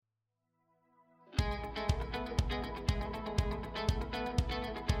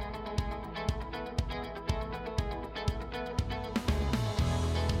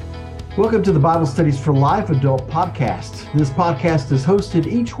Welcome to the Bible Studies for Life Adult Podcast. This podcast is hosted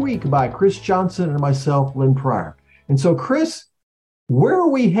each week by Chris Johnson and myself, Lynn Pryor. And so, Chris, where are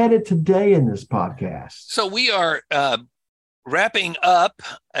we headed today in this podcast? So we are wrapping up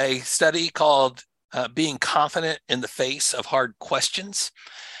a study called Being Confident in the Face of Hard Questions.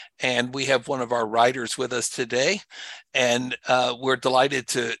 And we have one of our writers with us today. And we're delighted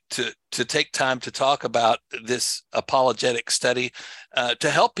to take time to talk about this apologetic study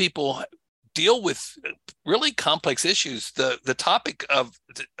to help people deal with really complex issues. The topic of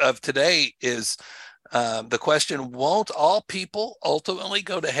today is the question, won't all people ultimately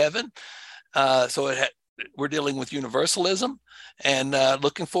go to heaven? We're dealing with universalism and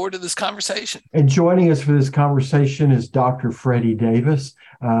looking forward to this conversation. And joining us for this conversation is Dr. Freddie Davis.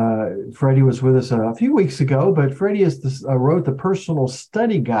 Freddie was with us a few weeks ago, but Freddie wrote the personal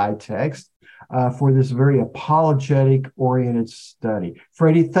study guide text for this very apologetic-oriented study.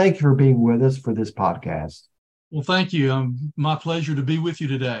 Freddie, thank you for being with us for this podcast. Well, thank you. My pleasure to be with you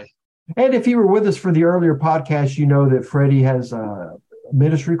today. And if you were with us for the earlier podcast, you know that Freddie has a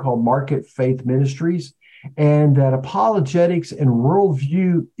ministry called Market Faith Ministries, and that apologetics and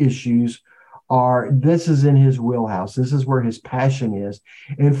worldview issues this is in his wheelhouse. This is where his passion is.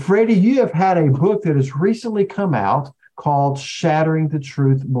 And Freddie, you have had a book that has recently come out called Shattering the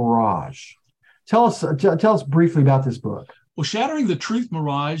Truth Mirage. Tell us briefly about this book. Well, Shattering the Truth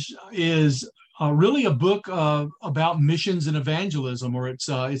Mirage is really a book about missions and evangelism, or it's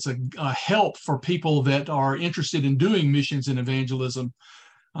a help for people that are interested in doing missions and evangelism.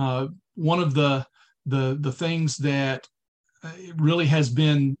 One of the things that really has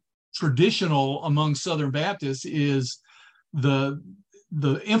been traditional among Southern Baptists is the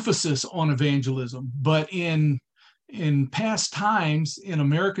emphasis on evangelism. But in past times in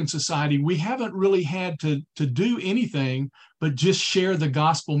American society, we haven't really had to do anything but just share the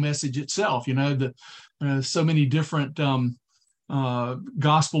gospel message itself. You know, so many different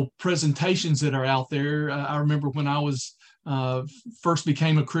gospel presentations that are out there. I remember when I was first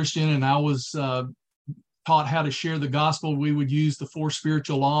became a Christian and I was taught how to share the gospel, we would use the 4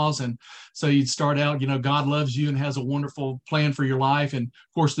 spiritual laws. And so you'd start out, you know, God loves you and has a wonderful plan for your life. And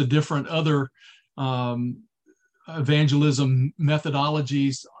of course, the different other evangelism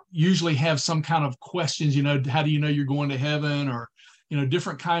methodologies usually have some kind of questions, you know, how do you know you're going to heaven, or, you know,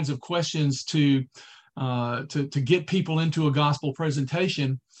 different kinds of questions to get people into a gospel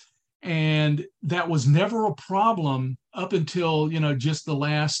presentation. And that was never a problem up until, you know, just the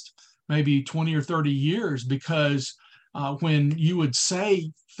last maybe 20 or 30 years, because when you would say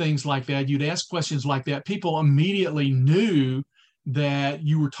things like that, you'd ask questions like that, people immediately knew that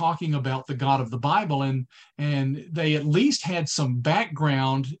you were talking about the God of the Bible, and they at least had some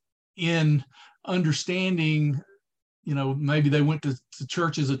background in understanding, you know, maybe they went to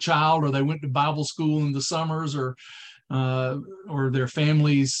church as a child, or they went to Bible school in the summers, or their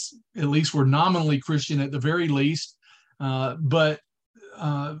families at least were nominally Christian at the very least. But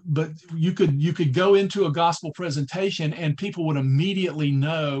you could go into a gospel presentation and people would immediately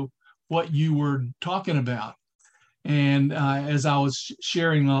know what you were talking about. And as I was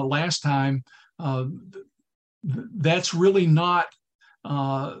sharing last time, that's really not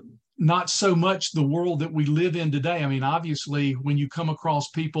so much the world that we live in today. I mean, obviously, when you come across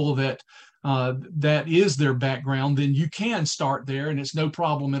people that is their background, then you can start there and it's no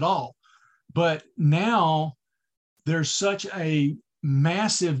problem at all. But now there's such a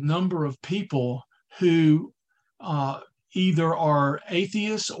massive number of people who either are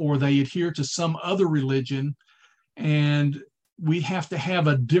atheists or they adhere to some other religion, and we have to have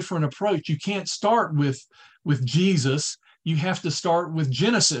a different approach. You can't start with Jesus. You have to start with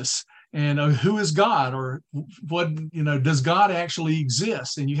Genesis and who is God, or what, you know, does God actually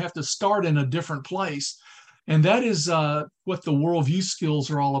exist? And you have to start in a different place. And that is what the worldview skills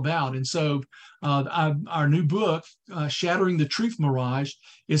are all about. And so our new book, Shattering the Truth Mirage,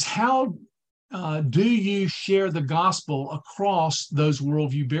 is how do you share the gospel across those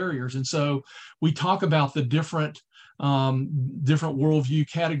worldview barriers? And so we talk about the different worldview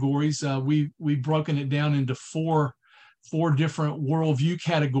categories. We've broken it down into four different worldview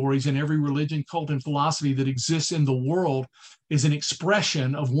categories, and every religion, cult, and philosophy that exists in the world is an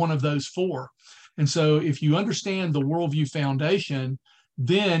expression of one of those 4. And so if you understand the worldview foundation,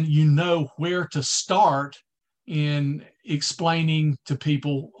 then you know where to start in explaining to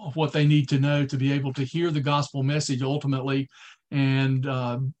people what they need to know to be able to hear the gospel message ultimately and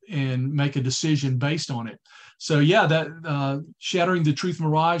make a decision based on it. So yeah, that Shattering the Truth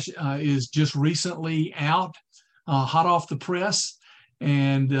Mirage is just recently out, hot off the press,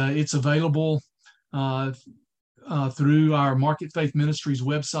 and it's available through our Market Faith Ministries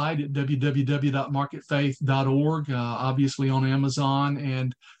website at www.marketfaith.org, obviously on Amazon.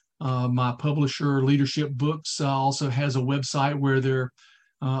 And my publisher, Leadership Books, also has a website where they're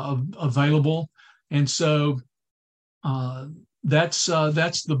available. And so that's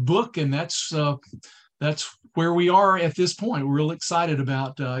the book, and that's where we are at this point. We're real excited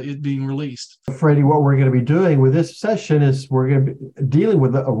about it being released. Freddie, what we're going to be doing with this session is we're going to be dealing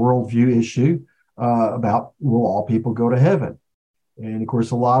with a worldview issue about, will all people go to heaven? And of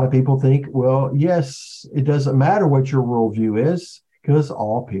course, a lot of people think, well, yes, it doesn't matter what your worldview is because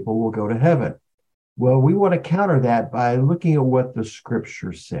all people will go to heaven. Well, we want to counter that by looking at what the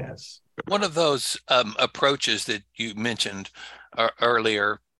scripture says. One of those approaches that you mentioned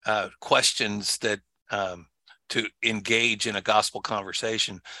earlier, questions that to engage in a gospel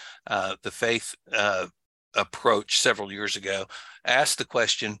conversation, the faith approach several years ago asked the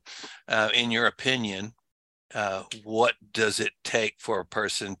question, in your opinion, what does it take for a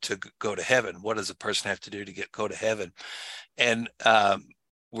person to go to heaven? What does a person have to do to go to heaven? And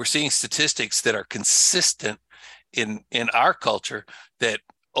we're seeing statistics that are consistent in our culture that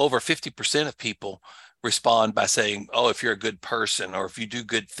over 50% of people respond by saying, oh, if you're a good person or if you do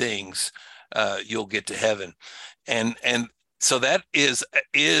good things, you'll get to heaven. And so that is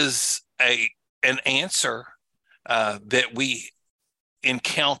an answer that we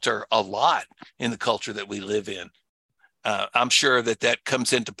encounter a lot in the culture that we live in. I'm sure that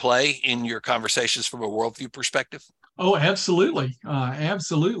comes into play in your conversations from a worldview perspective. Oh, absolutely.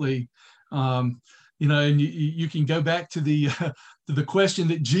 Absolutely. And you can go back to the question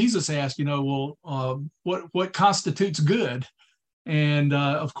that Jesus asked, what constitutes good? And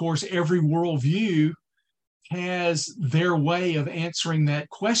of course, every worldview has their way of answering that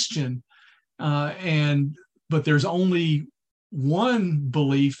question. But there's only one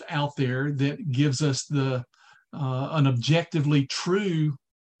belief out there that gives us an objectively true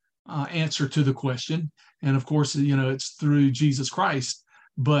answer to the question. And of course, it's through Jesus Christ.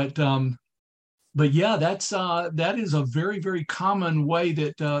 But yeah, that is a very, very common way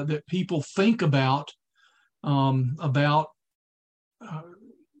that people think about what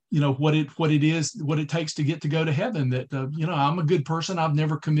it takes to go to heaven. That I'm a good person. I've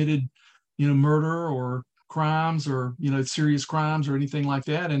never committed murder or crimes or serious crimes or anything like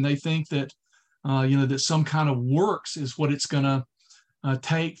that. And they think that that some kind of works is what it's going to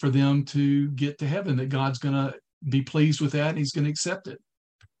take for them to get to heaven. That God's going to be pleased with that and He's going to accept it.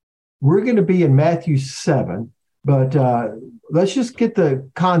 We're going to be in Matthew 7, but let's just get the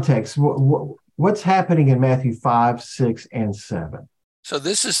context. What's happening in Matthew 5, 6, and 7? So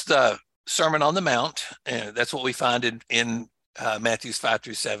this is the Sermon on the Mount, and that's what we find in Matthews 5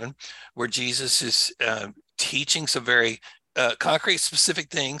 through 7, where Jesus is teaching some very concrete, specific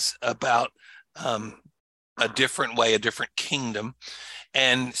things about a different way, a different kingdom.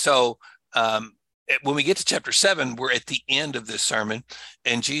 And so when we get to chapter 7, we're at the end of this sermon,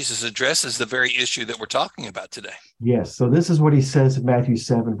 and Jesus addresses the very issue that we're talking about today. Yes. So this is what He says in Matthew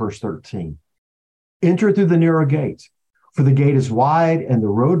 7, verse 13. Enter through the narrow gate, for the gate is wide and the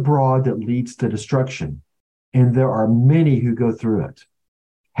road broad that leads to destruction, and there are many who go through it.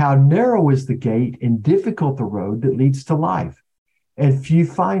 How narrow is the gate and difficult the road that leads to life, and few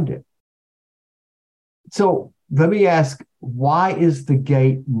find it. So let me ask, why is the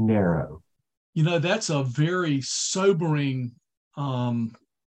gate narrow? That's a very sobering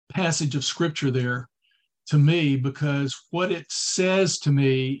passage of scripture there to me, because what it says to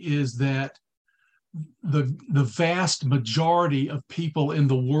me is that the vast majority of people in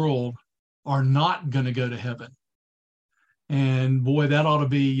the world are not going to go to heaven. And boy, that ought to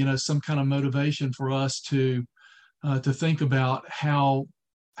be, some kind of motivation for us to think about how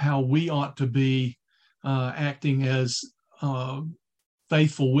we ought to be acting as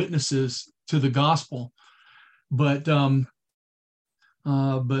faithful witnesses to the gospel. But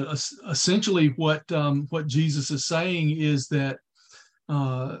essentially, what Jesus is saying is that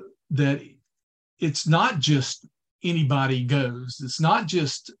it's not just anybody goes. It's not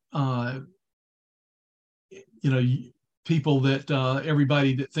just people that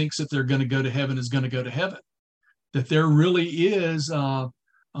everybody that thinks that they're going to go to heaven is going to go to heaven. That there really is a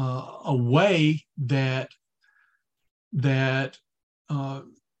way that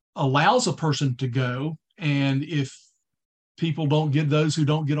allows a person to go, and if people don't get, those who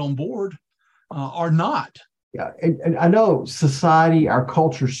don't get on board are not. Yeah, and I know society, our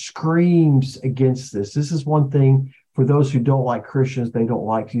culture screams against this. This is one thing for those who don't like Christians, they don't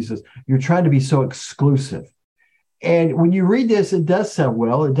like Jesus. You're trying to be so exclusive. And when you read this, it does sound,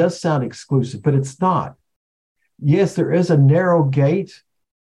 well, it does sound exclusive, but it's not. Yes, there is a narrow gate,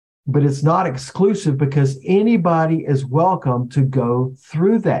 but it's not exclusive because anybody is welcome to go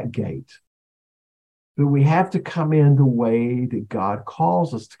through that gate. But we have to come in the way that God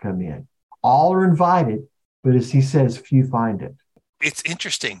calls us to come in. All are invited, but as he says, few find it. It's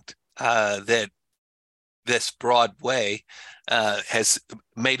interesting that this broad way has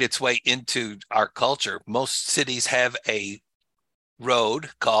made its way into our culture. Most cities have a road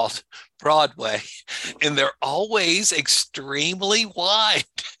called Broadway, and they're always extremely wide.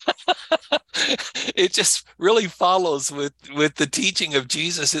 It just really follows with the teaching of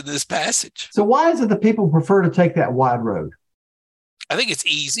Jesus in this passage. So why is it that people prefer to take that wide road? I think it's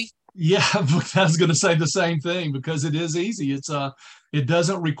easy. Yeah, I was going to say the same thing, because it is easy. It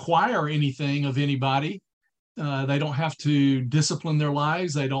doesn't require anything of anybody. They don't have to discipline their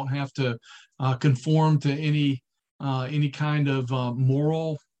lives. They don't have to conform to any kind of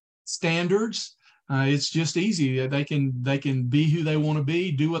moral standards. It's just easy. They can be who they want to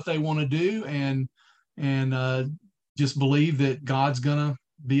be, do what they want to do, and just believe that God's gonna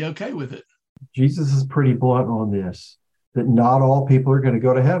be okay with it. Jesus is pretty blunt on this, that not all people are going to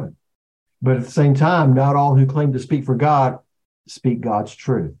go to heaven. But at the same time, not all who claim to speak for God speak God's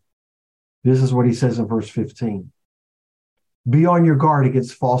truth. This is what he says in verse 15. Be on your guard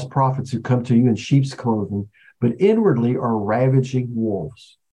against false prophets who come to you in sheep's clothing, but inwardly are ravaging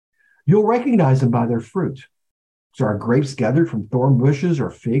wolves. You'll recognize them by their fruit. So are grapes gathered from thorn bushes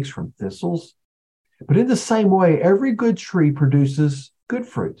or figs from thistles? But in the same way, every good tree produces good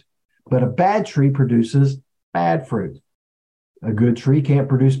fruit, but a bad tree produces bad fruit. A good tree can't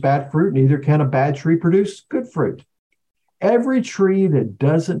produce bad fruit, neither can a bad tree produce good fruit. Every tree that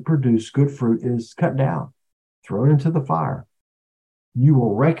doesn't produce good fruit is cut down, thrown into the fire. You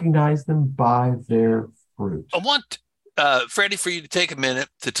will recognize them by their fruit. I want, Freddie, for you to take a minute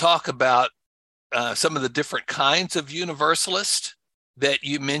to talk about some of the different kinds of universalists that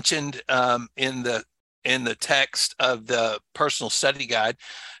you mentioned in the text of the personal study guide.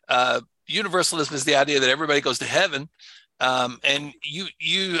 Universalism is the idea that everybody goes to heaven. And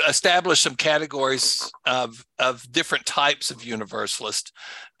you establish some categories of different types of universalists.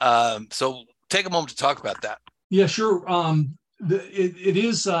 So take a moment to talk about that. Yeah, sure. It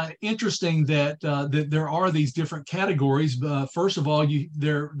is interesting that there are these different categories. First of all,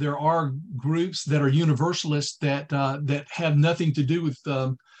 there are groups that are universalists that have nothing to do with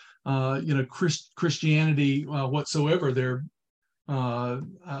Christianity whatsoever.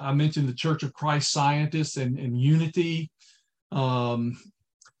 I mentioned the Church of Christ Scientists and Unity.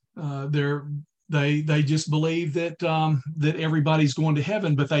 They just believe that everybody's going to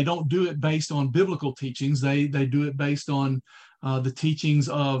heaven, but they don't do it based on biblical teachings. They do it based on the teachings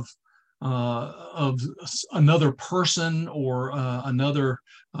of another person or another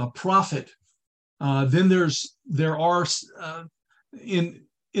prophet. Then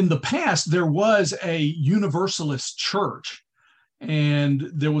in the past there was a Universalist church,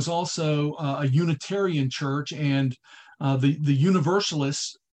 and there was also a Unitarian church, and the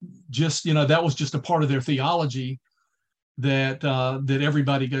Universalists that was just a part of their theology that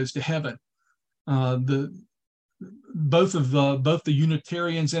everybody goes to heaven. Both the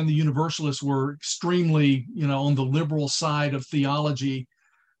Unitarians and the Universalists were extremely on the liberal side of theology,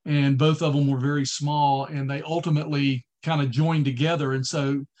 and both of them were very small, and they ultimately kind of joined together. And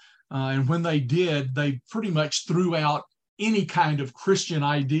so and when they did, they pretty much threw out any kind of Christian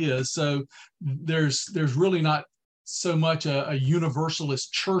ideas. So there's really not so much a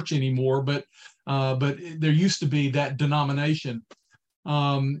Universalist church anymore, but there used to be that denomination.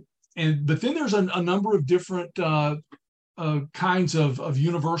 But then there's a number of different kinds of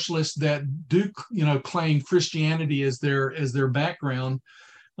Universalists that do claim Christianity as their background.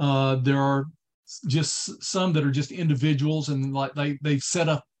 There are just some that are just individuals, and like they set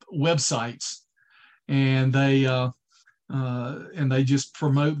up websites, and they just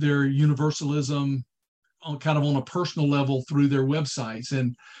promote their universalism on a personal level through their websites.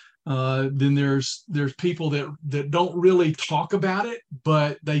 And then there's people that don't really talk about it,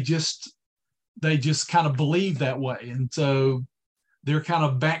 but they just kind of believe that way. And so they're kind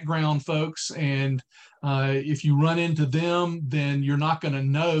of background folks. And if you run into them, then you're not going to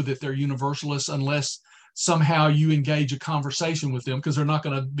know that they're Universalists unless somehow you engage a conversation with them, because they're not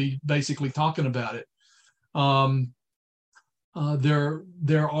going to be basically talking about it.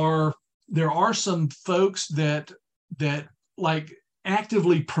 There are some folks that like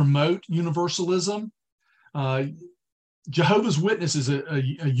actively promote universalism. Jehovah's Witness is a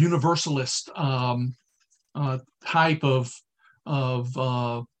universalist type of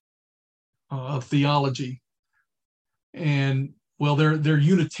theology, and well, they're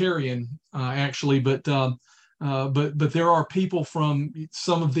Unitarian actually, but but there are people from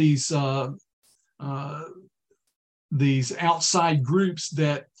some of these outside groups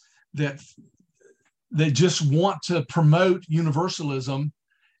that just want to promote universalism,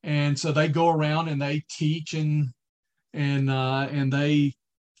 and so they go around and they teach and they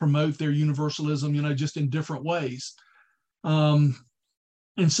promote their universalism, just in different ways. And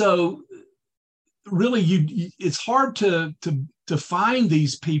so really it's hard to find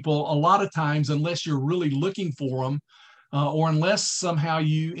these people a lot of times unless you're really looking for them, or unless somehow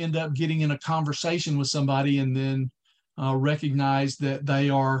you end up getting in a conversation with somebody and then recognize that they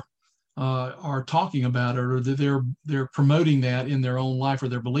are talking about it, or that they're promoting that in their own life, or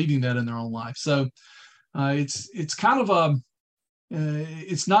they're believing that in their own life. So it's kind of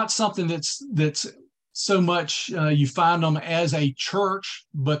it's not something that's so much you find them as a church,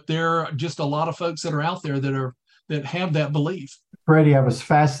 but there are just a lot of folks that are out there that have that belief. Freddie, I was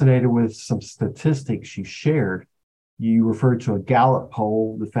fascinated with some statistics you shared. You referred to a Gallup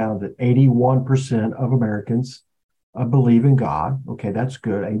poll that found that 81% of Americans believe in God. Okay, that's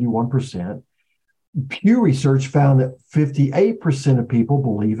good, 81%. Pew Research found that 58% of people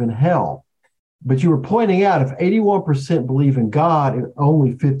believe in hell. But you were pointing out, if 81% believe in God and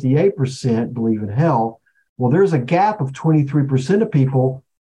only 58% believe in hell, well, there's a gap of 23% of people.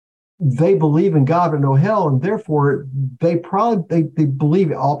 They believe in God but no hell, and therefore they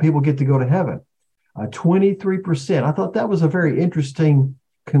believe all people get to go to heaven. 23%. I thought that was a very interesting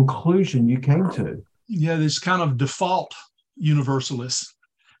conclusion you came to. Yeah, this kind of default universalists.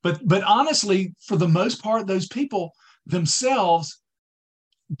 But honestly, for the most part, those people themselves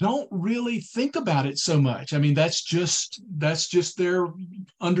don't really think about it so much. I mean, that's just their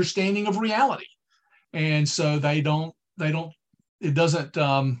understanding of reality, and so it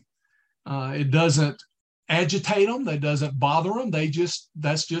doesn't agitate them. That doesn't bother them.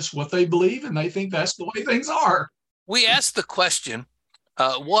 That's just what they believe, and they think that's the way things are. We asked the question,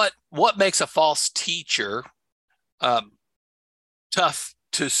 what makes a false teacher tough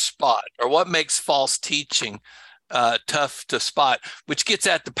to spot, or what makes false teaching tough to spot, which gets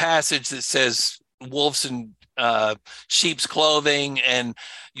at the passage that says wolves in sheep's clothing, and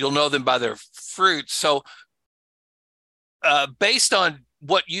you'll know them by their fruits. So based on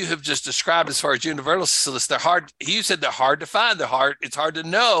what you have just described as far as universalists, they're hard. You said they're hard to find. It's hard to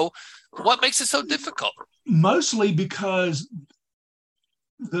know. What makes it so difficult? Mostly because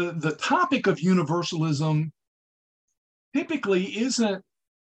the topic of universalism typically isn't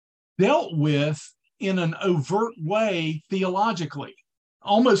dealt with in an overt way theologically.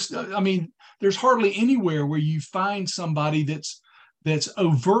 Almost, I mean, there's hardly anywhere where you find somebody that's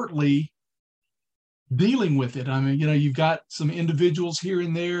overtly dealing with it. I mean, you've got some individuals here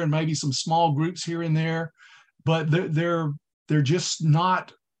and there, and maybe some small groups here and there, but they're just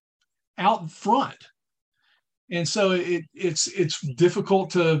not out front. And so it's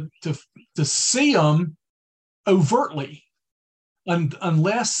difficult to see them overtly,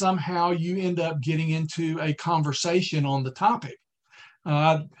 unless somehow you end up getting into a conversation on the topic.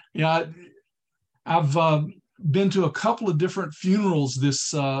 I've been to a couple of different funerals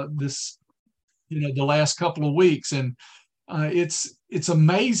this the last couple of weeks, and it's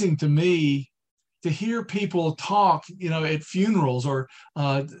amazing to me to hear people talk, at funerals, or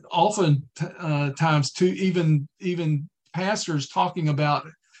often times to even pastors talking about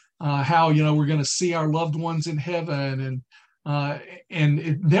how we're going to see our loved ones in heaven, and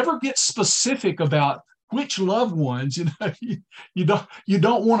it never gets specific about which loved ones. You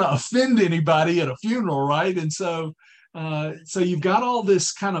don't want to offend anybody at a funeral, right? And so you've got all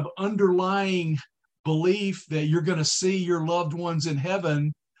this kind of underlying belief that you're going to see your loved ones in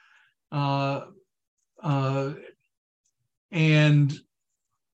heaven, and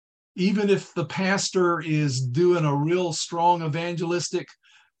even if the pastor is doing a real strong evangelistic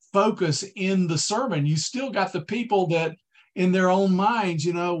focus in the sermon, you still got the people that in their own minds,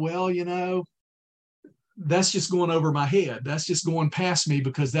 that's just going over my head. That's just going past me,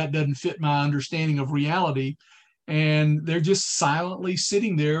 because that doesn't fit my understanding of reality. And they're just silently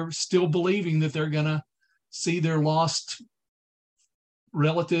sitting there, still believing that they're going to see their lost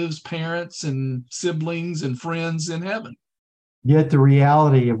relatives, parents, and siblings and friends in heaven. Yet the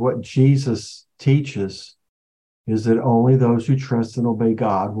reality of what Jesus teaches is that only those who trust and obey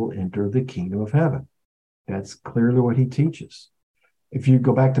God will enter the kingdom of heaven. That's clearly what he teaches. If you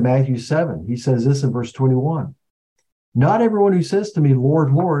go back to Matthew 7, he says this in verse 21. Not everyone who says to me,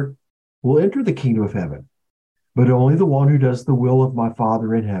 Lord, Lord, will enter the kingdom of heaven, but only the one who does the will of my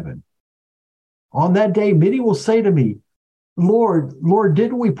Father in heaven. On that day, many will say to me, Lord, Lord,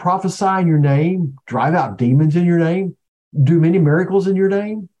 didn't we prophesy in your name, drive out demons in your name, do many miracles in your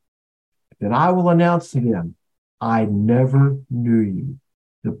name? Then I will announce to them, I never knew you.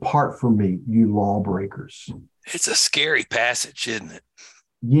 Depart from me, you lawbreakers. It's a scary passage, isn't it?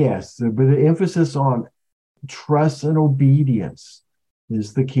 Yes, but the emphasis on trust and obedience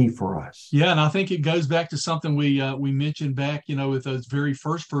is the key for us. Yeah, and I think it goes back to something we mentioned back, with those very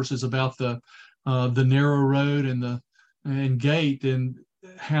first verses about the narrow road and gate, and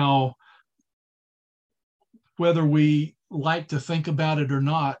how, whether we like to think about it or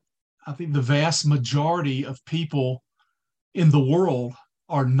not, I think the vast majority of people in the world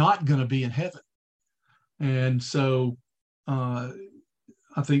are not going to be in heaven. And so I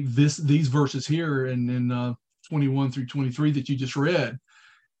think these verses here in 21 through 23 that you just read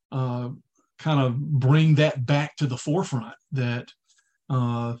kind of bring that back to the forefront, that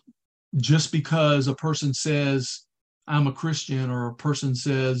just because a person says, I'm a Christian, or a person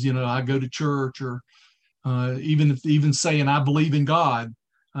says, I go to church, or even saying I believe in God,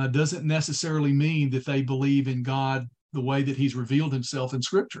 doesn't necessarily mean that they believe in God the way that he's revealed himself in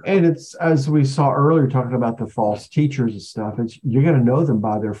Scripture. And it's, as we saw earlier, talking about the false teachers and stuff, you're going to know them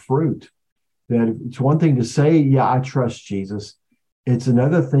by their fruit. That it's one thing to say, yeah, I trust Jesus. It's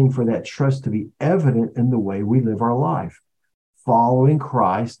another thing for that trust to be evident in the way we live our life, following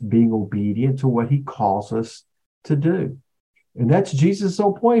Christ, being obedient to what he calls us to do. And that's Jesus'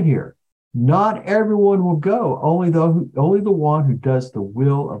 whole point here. Not everyone will go, only the one who does the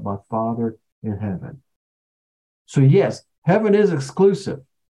will of my Father in heaven. So yes, heaven is exclusive,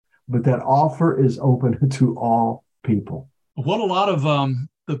 but that offer is open to all people. What a lot of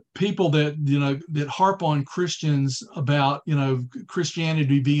the people that harp on Christians about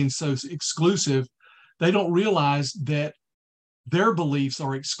Christianity being so exclusive, they don't realize that their beliefs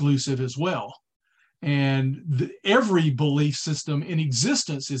are exclusive as well. And every belief system in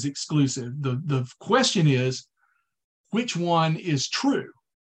existence is exclusive. The question is, which one is true?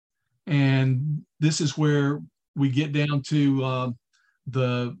 And this is where we get down to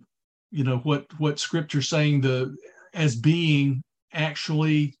what Scripture's saying as being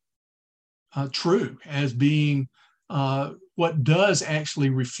actually true, as being what does actually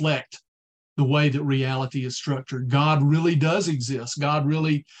reflect the way that reality is structured. God really does exist. God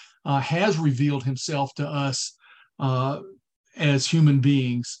really has revealed himself to us as human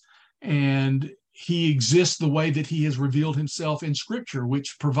beings, and he exists the way that he has revealed himself in Scripture,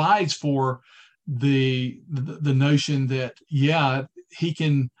 which provides for the notion that, yeah, he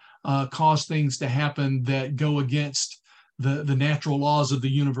can cause things to happen that go against the natural laws of the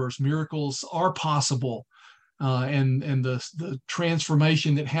universe. Miracles are possible, and the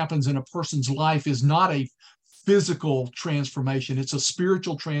transformation that happens in a person's life is not a physical transformation. It's a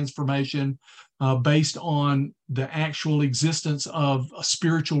spiritual transformation based on the actual existence of a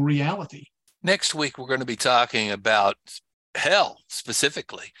spiritual reality. Next week, we're going to be talking about hell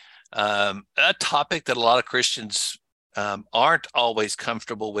specifically, a topic that a lot of Christians aren't always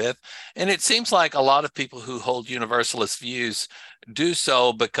comfortable with. And it seems like a lot of people who hold universalist views do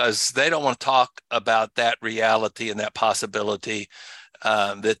so because they don't want to talk about that reality and that possibility,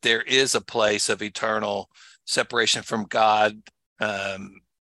 that there is a place of eternal separation from God,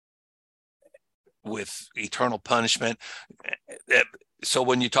 with eternal punishment. So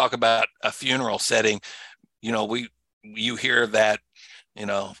when you talk about a funeral setting, you hear that,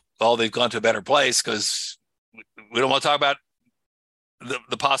 they've gone to a better place, because we don't want to talk about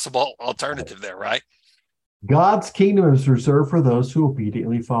the possible alternative there, right? God's kingdom is reserved for those who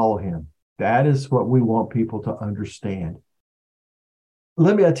obediently follow him. That is what we want people to understand.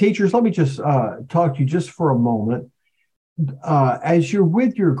 Teachers, let me just talk to you just for a moment. As you're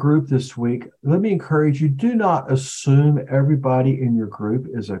with your group this week, let me encourage you, do not assume everybody in your group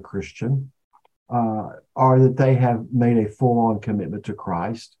is a Christian, or that they have made a full-on commitment to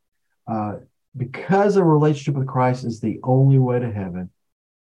Christ. Because a relationship with Christ is the only way to heaven,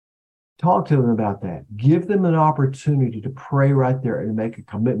 talk to them about that. Give them an opportunity to pray right there and make a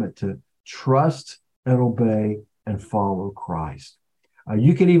commitment to trust and obey and follow Christ.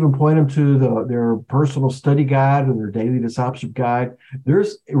 You can even point them to their personal study guide or their daily discipleship guide.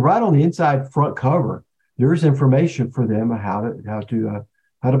 There's right on the inside front cover, there's information for them on how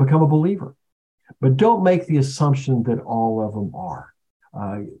to become a believer. But don't make the assumption that all of them are.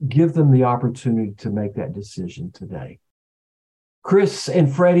 Give them the opportunity to make that decision today. Chris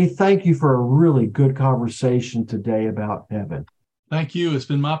and Freddie, thank you for a really good conversation today about heaven. Thank you. It's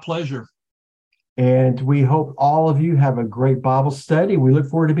been my pleasure. And we hope all of you have a great Bible study. We look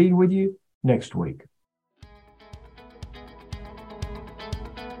forward to being with you next week.